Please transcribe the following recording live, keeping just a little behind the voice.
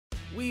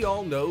We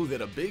all know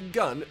that a big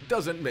gun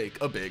doesn't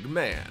make a big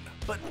man.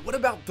 But what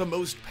about the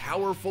most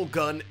powerful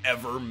gun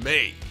ever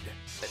made?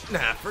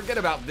 Nah, forget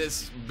about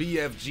this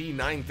BFG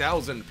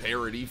 9000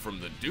 parody from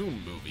the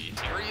Doom movie.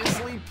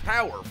 Seriously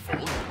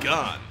powerful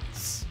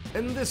guns.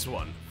 And this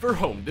one for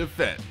home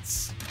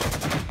defense.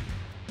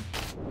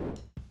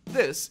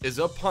 This is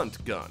a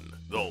punt gun,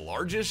 the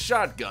largest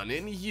shotgun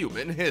in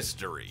human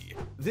history.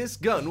 This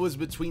gun was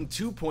between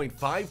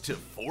 2.5 to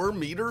 4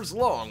 meters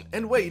long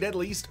and weighed at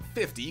least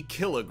 50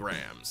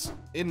 kilograms.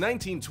 In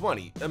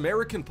 1920,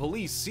 American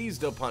police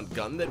seized a punt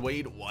gun that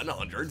weighed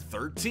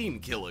 113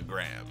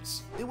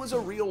 kilograms. It was a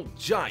real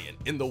giant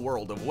in the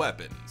world of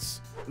weapons.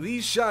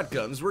 These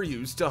shotguns were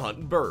used to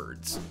hunt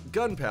birds.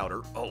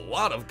 Gunpowder, a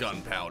lot of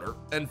gunpowder,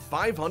 and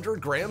 500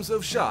 grams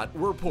of shot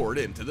were poured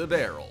into the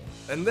barrel.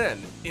 And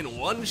then, in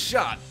one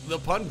shot, the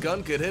punt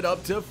gun could hit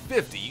up to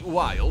 50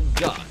 wild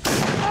ducks.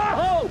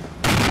 Oh!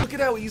 Look at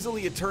how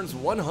easily it turns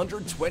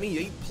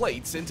 128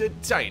 plates into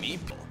tiny.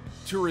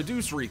 To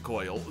reduce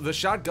recoil, the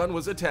shotgun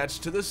was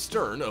attached to the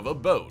stern of a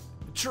boat.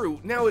 True,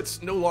 now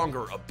it's no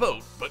longer a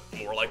boat, but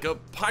more like a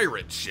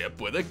pirate ship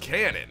with a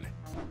cannon.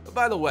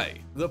 By the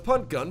way, the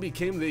punt gun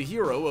became the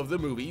hero of the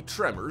movie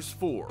Tremors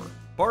 4.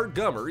 Bart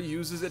Gummer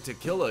uses it to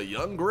kill a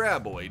young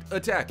graboid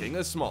attacking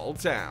a small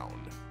town.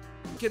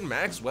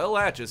 Maxwell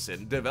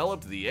Atchison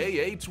developed the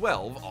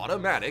AA-12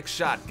 automatic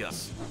shotgun.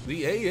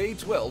 The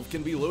AA-12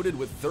 can be loaded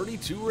with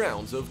 32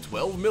 rounds of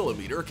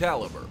 12mm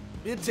caliber.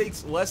 It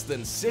takes less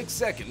than 6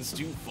 seconds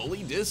to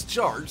fully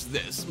discharge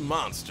this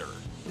monster.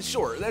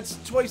 Sure, that's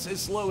twice as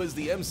slow as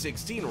the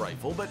M16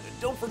 rifle, but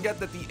don't forget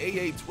that the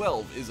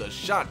AA-12 is a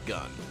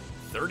shotgun.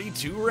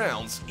 32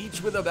 rounds,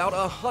 each with about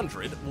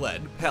 100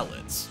 lead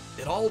pellets.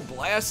 It all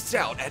blasts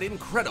out at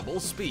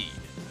incredible speed.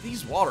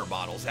 These water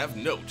bottles have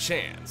no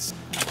chance.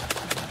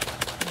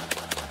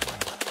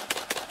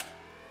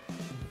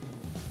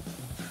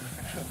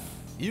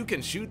 You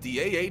can shoot the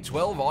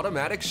AA-12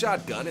 automatic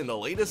shotgun in the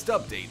latest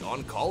update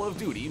on Call of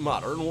Duty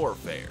Modern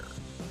Warfare.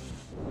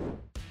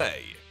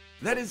 Hey,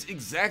 that is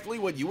exactly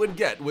what you would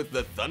get with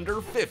the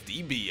Thunder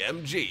 50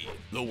 BMG,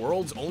 the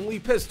world's only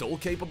pistol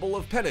capable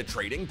of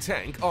penetrating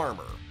tank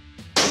armor.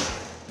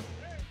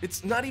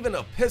 It's not even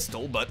a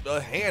pistol, but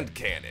a hand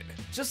cannon.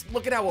 Just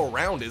look at how a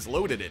round is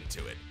loaded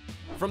into it.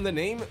 From the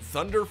name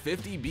Thunder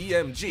 50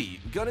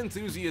 BMG, gun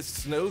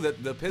enthusiasts know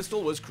that the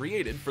pistol was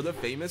created for the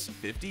famous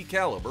 50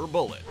 caliber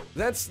bullet.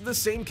 That's the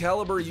same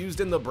caliber used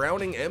in the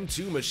Browning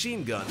M2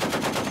 machine gun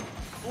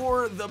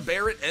or the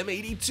Barrett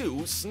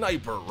M82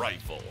 sniper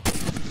rifle.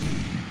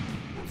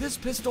 This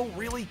pistol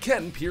really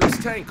can pierce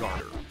tank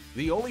armor.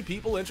 The only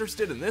people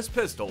interested in this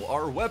pistol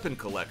are weapon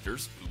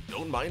collectors who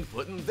don't mind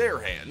putting their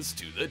hands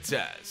to the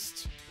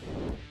test.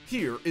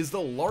 Here is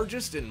the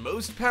largest and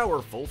most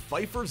powerful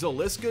Pfeiffer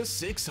Zaliska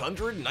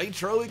 600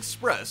 Nitro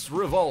Express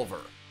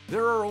revolver.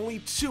 There are only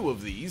 2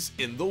 of these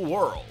in the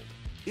world.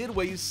 It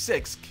weighs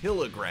 6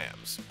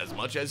 kilograms, as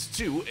much as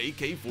 2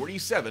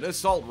 AK-47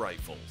 assault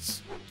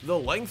rifles. The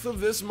length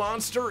of this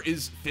monster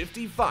is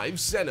 55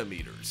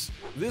 centimeters.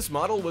 This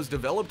model was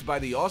developed by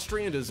the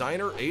Austrian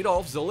designer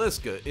Adolf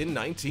Zaliska in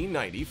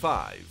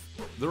 1995.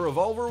 The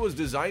revolver was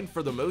designed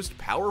for the most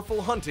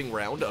powerful hunting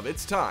round of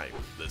its time,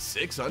 the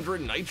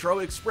 600 Nitro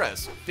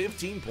Express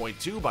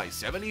 15.2 by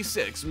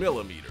 76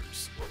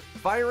 millimeters.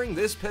 Firing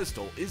this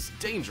pistol is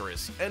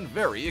dangerous and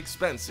very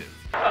expensive.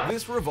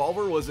 This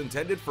revolver was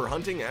intended for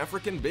hunting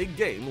African big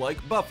game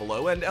like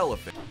buffalo and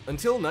elephant.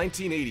 Until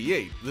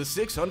 1988, the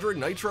 600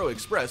 Nitro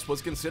Express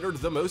was considered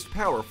the most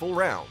powerful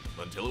round,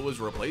 until it was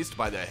replaced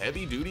by the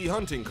heavy-duty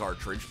hunting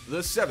cartridge,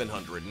 the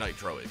 700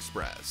 Nitro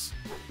Express.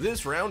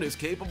 This round is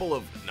capable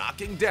of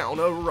knocking down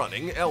a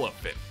running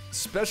elephant.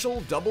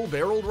 Special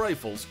double-barreled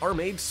rifles are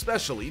made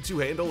specially to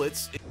handle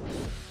its.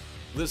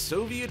 The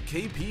Soviet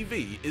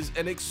KPV is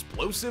an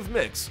explosive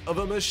mix of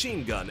a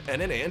machine gun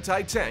and an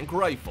anti-tank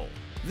rifle.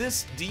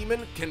 This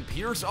demon can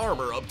pierce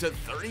armor up to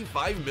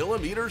 35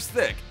 millimeters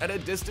thick at a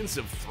distance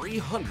of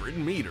 300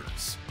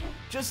 meters.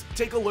 Just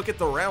take a look at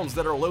the rounds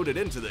that are loaded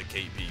into the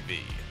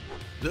KPV.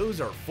 Those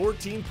are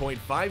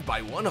 14.5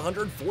 by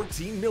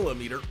 114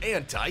 millimeter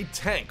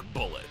anti-tank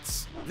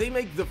bullets. They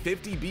make the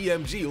 50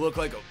 BMG look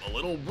like a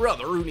little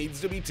brother who needs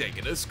to be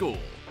taken to school.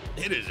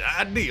 It is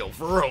ideal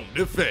for home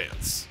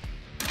defense.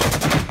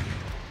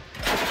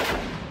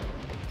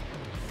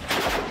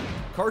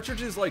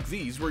 Cartridges like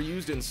these were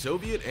used in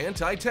Soviet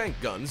anti-tank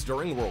guns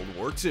during World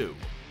War II.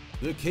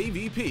 The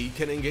KVP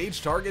can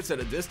engage targets at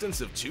a distance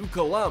of 2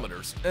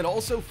 kilometers and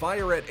also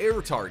fire at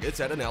air targets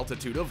at an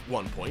altitude of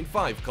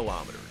 1.5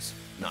 kilometers.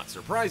 Not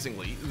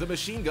surprisingly, the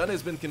machine gun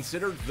has been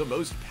considered the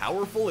most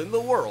powerful in the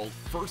world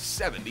for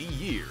 70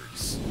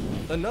 years.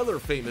 Another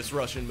famous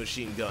Russian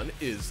machine gun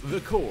is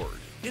the Cord.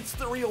 It's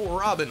the real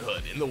Robin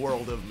Hood in the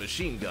world of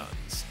machine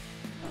guns.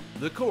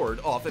 The Cord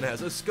often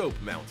has a scope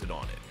mounted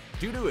on it.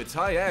 Due to its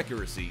high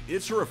accuracy,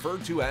 it's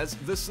referred to as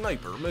the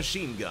sniper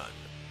machine gun.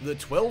 The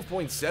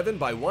 12.7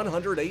 by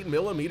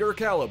 108mm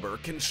caliber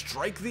can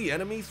strike the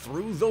enemy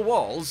through the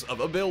walls of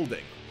a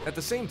building. At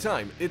the same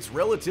time, its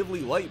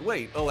relatively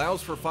lightweight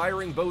allows for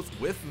firing both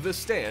with the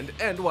stand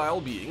and while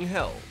being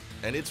held.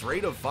 And its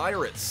rate of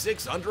fire at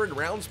 600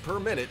 rounds per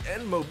minute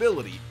and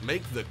mobility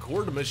make the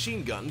Cord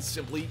machine gun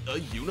simply a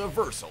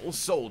universal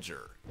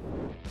soldier.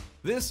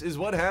 This is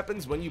what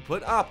happens when you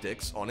put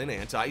optics on an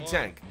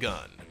anti-tank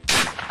gun.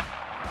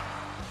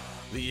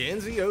 The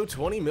Anzio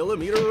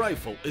 20mm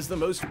rifle is the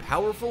most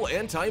powerful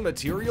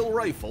anti-material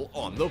rifle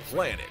on the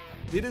planet.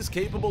 It is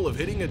capable of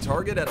hitting a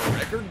target at a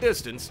record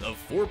distance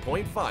of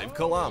 4.5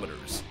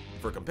 kilometers.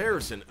 For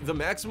comparison, the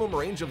maximum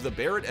range of the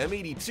Barrett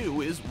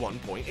M82 is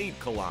 1.8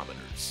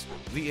 kilometers.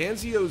 The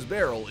Anzio's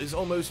barrel is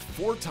almost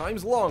 4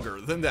 times longer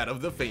than that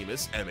of the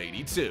famous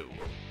M82.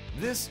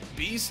 This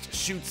beast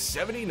shoots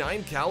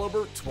 79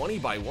 caliber 20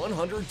 by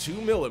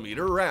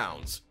 102mm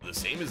rounds, the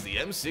same as the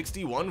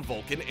M61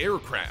 Vulcan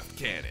aircraft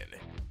cannon.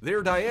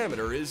 Their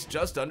diameter is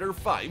just under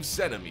 5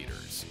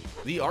 centimeters.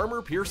 The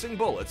armor-piercing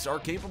bullets are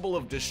capable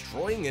of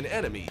destroying an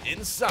enemy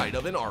inside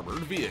of an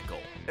armored vehicle.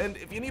 And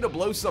if you need to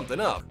blow something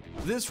up,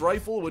 this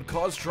rifle would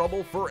cause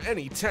trouble for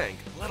any tank,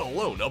 let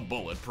alone a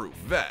bulletproof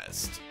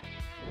vest.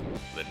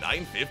 The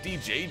 950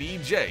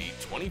 JDJ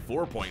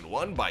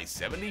 24.1 by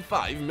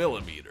 75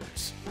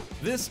 millimeters.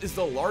 This is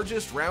the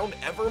largest round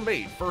ever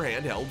made for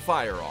handheld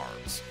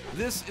firearms.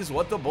 This is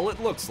what the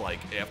bullet looks like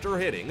after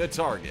hitting a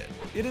target.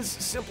 It is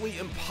simply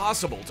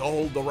impossible to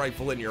hold the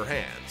rifle in your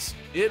hands.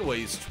 It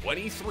weighs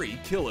 23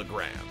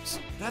 kilograms.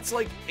 That's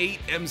like 8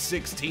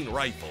 M16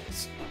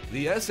 rifles.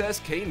 The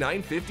SSK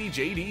 950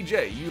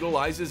 JDJ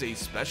utilizes a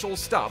special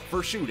stop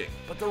for shooting,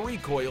 but the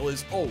recoil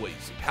is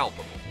always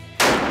palpable.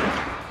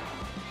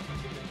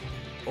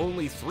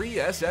 Only 3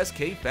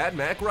 SSK Fat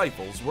Mac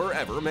rifles were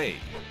ever made.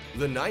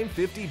 The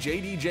 950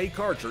 JDJ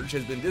cartridge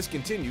has been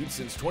discontinued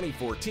since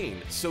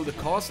 2014, so the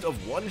cost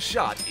of one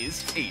shot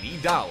is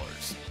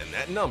 $80, and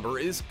that number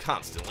is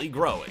constantly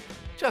growing,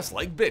 just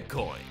like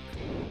Bitcoin.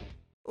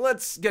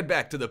 Let's get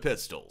back to the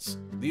pistols.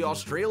 The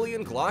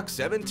Australian Glock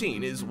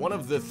 17 is one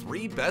of the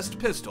 3 best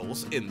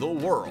pistols in the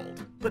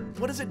world. But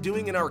what is it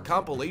doing in our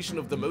compilation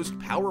of the most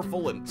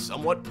powerful and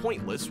somewhat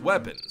pointless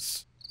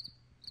weapons?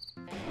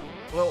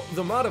 Well,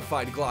 the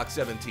modified Glock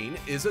 17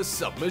 is a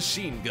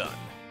submachine gun.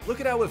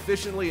 Look at how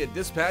efficiently it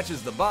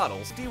dispatches the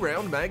bottles. A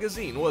 50-round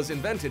magazine was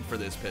invented for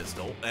this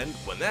pistol, and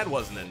when that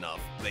wasn't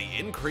enough, they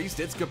increased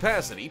its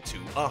capacity to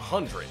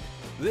 100.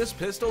 This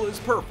pistol is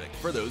perfect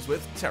for those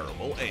with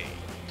terrible aim.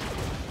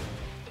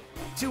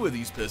 2 of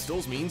these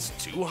pistols means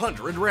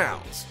 200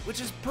 rounds,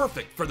 which is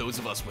perfect for those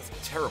of us with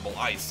terrible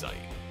eyesight.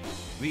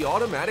 The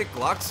automatic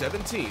Glock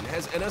 17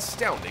 has an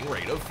astounding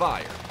rate of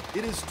fire.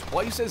 It is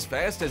twice as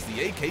fast as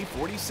the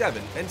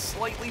AK-47 and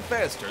slightly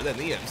faster than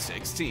the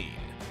M16.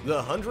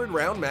 The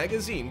 100-round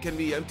magazine can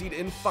be emptied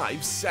in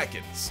 5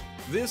 seconds.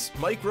 This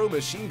micro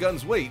machine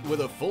gun's weight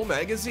with a full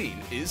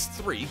magazine is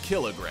 3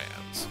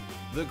 kilograms.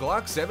 The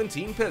Glock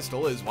 17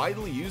 pistol is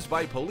widely used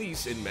by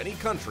police in many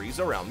countries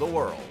around the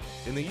world.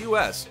 In the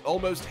US,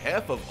 almost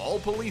half of all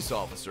police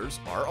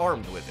officers are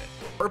armed with it.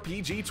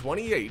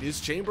 RPG-28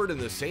 is chambered in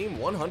the same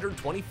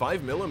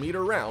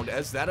 125mm round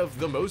as that of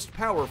the most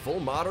powerful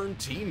modern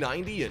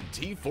T-90 and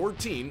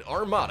T-14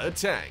 Armata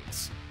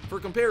tanks. For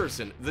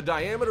comparison, the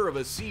diameter of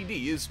a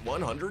CD is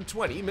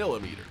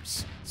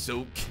 120mm.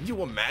 So can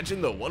you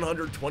imagine the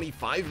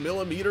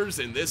 125mm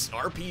in this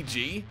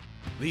RPG?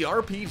 The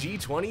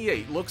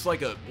RPG-28 looks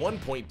like a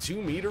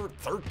 1.2 meter,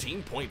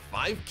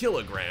 13.5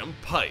 kilogram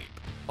pipe.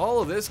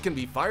 All of this can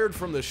be fired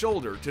from the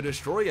shoulder to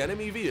destroy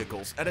enemy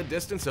vehicles at a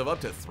distance of up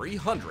to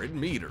 300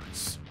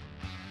 meters.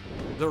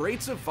 The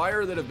rates of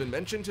fire that have been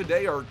mentioned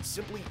today are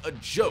simply a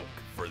joke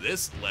for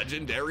this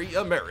legendary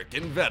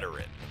American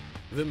veteran.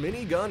 The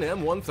minigun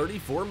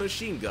M134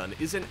 machine gun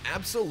is an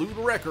absolute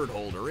record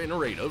holder in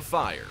rate of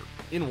fire.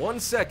 In 1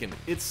 second,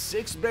 its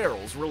 6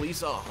 barrels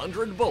release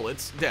 100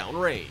 bullets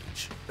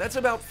downrange. That's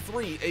about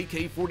 3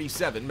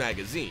 AK-47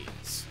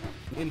 magazines.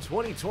 In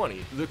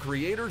 2020, the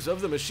creators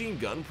of the machine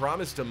gun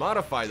promised to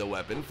modify the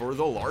weapon for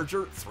the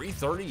larger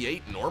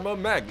 .338 Norma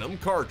Magnum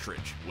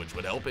cartridge, which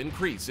would help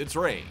increase its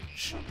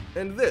range.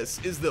 And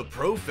this is the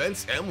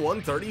ProFence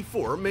M134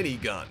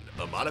 minigun,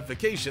 a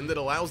modification that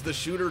allows the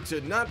shooter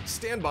to not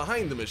stand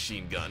behind the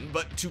machine gun,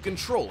 but to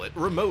control it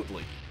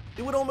remotely.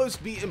 It would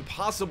almost be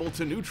impossible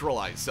to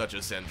neutralize such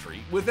a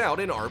sentry without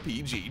an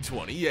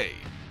RPG-28.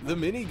 The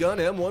minigun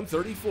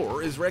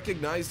M134 is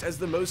recognized as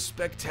the most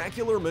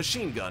spectacular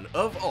machine gun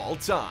of all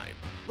time.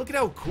 Look at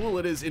how cool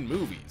it is in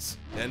movies.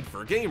 And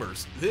for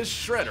gamers, this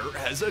shredder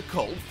has a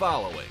cult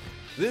following.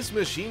 This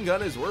machine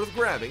gun is worth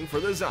grabbing for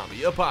the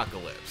zombie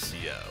apocalypse,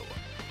 yo.